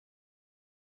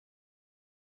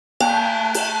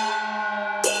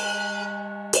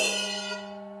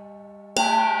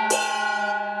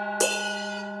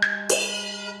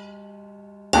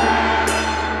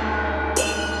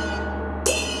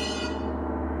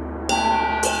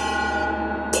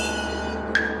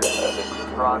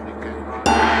People keep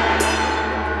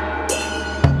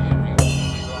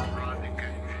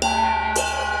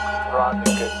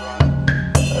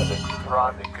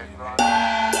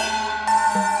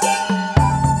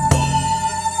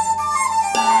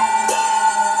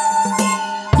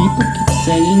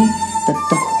saying that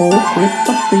the whole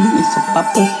crypto thing is a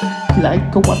bubble.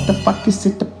 Like, what the fuck is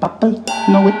it, a bubble?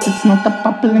 No, it's not a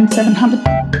bubble in 700.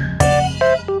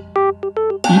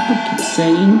 People keep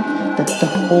saying that the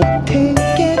whole Take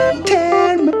a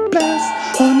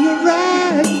thermoplast on your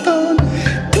iPhone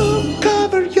to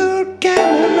cover your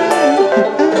camera.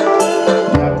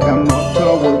 Nakamoto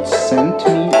would send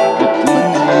me an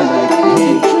email like, I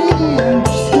hey, don't really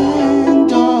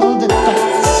understand all the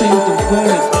thoughts in the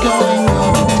world going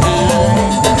all the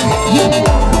time. Yeah.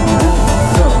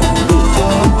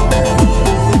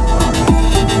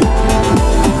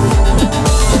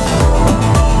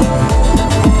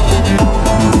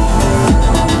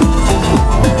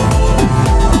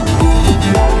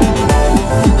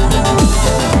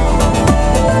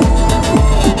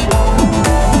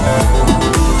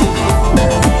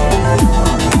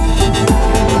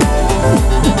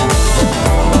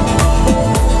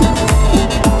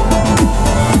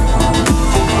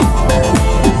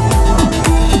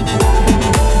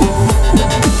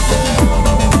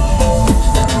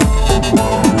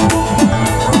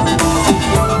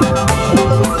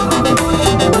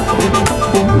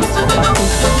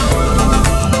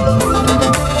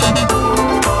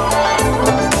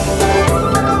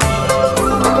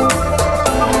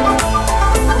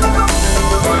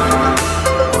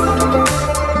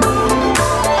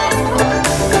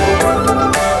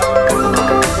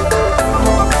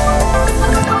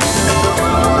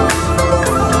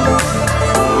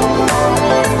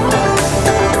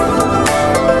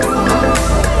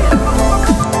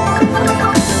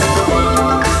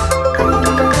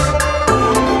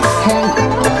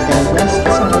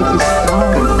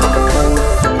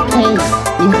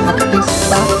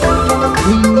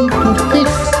 We need to fix.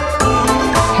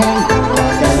 Hey, the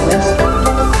rest.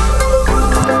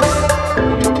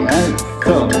 I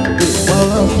thought it was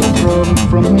a problem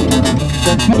from me.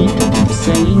 That people keep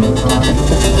saying that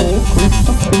the whole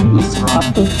crypto thing is a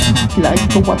bubble.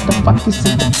 Like, what the fuck is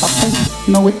it, a bubble?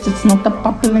 No, it's not a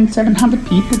bubble, and 700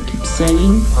 people keep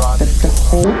saying that the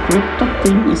whole crypto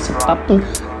thing is a bubble.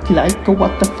 Like,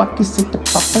 what the fuck is it, a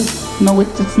bubble? No,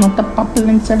 it's not a bubble,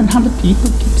 and 700 people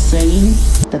keep saying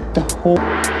that the whole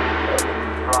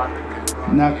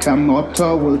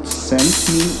Nakamoto would send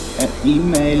me an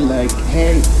email like,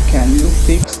 hey, can you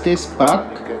fix this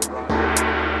bug?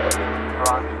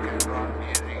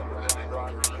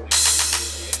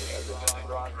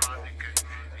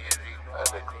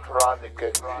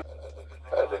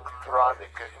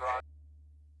 Electronic.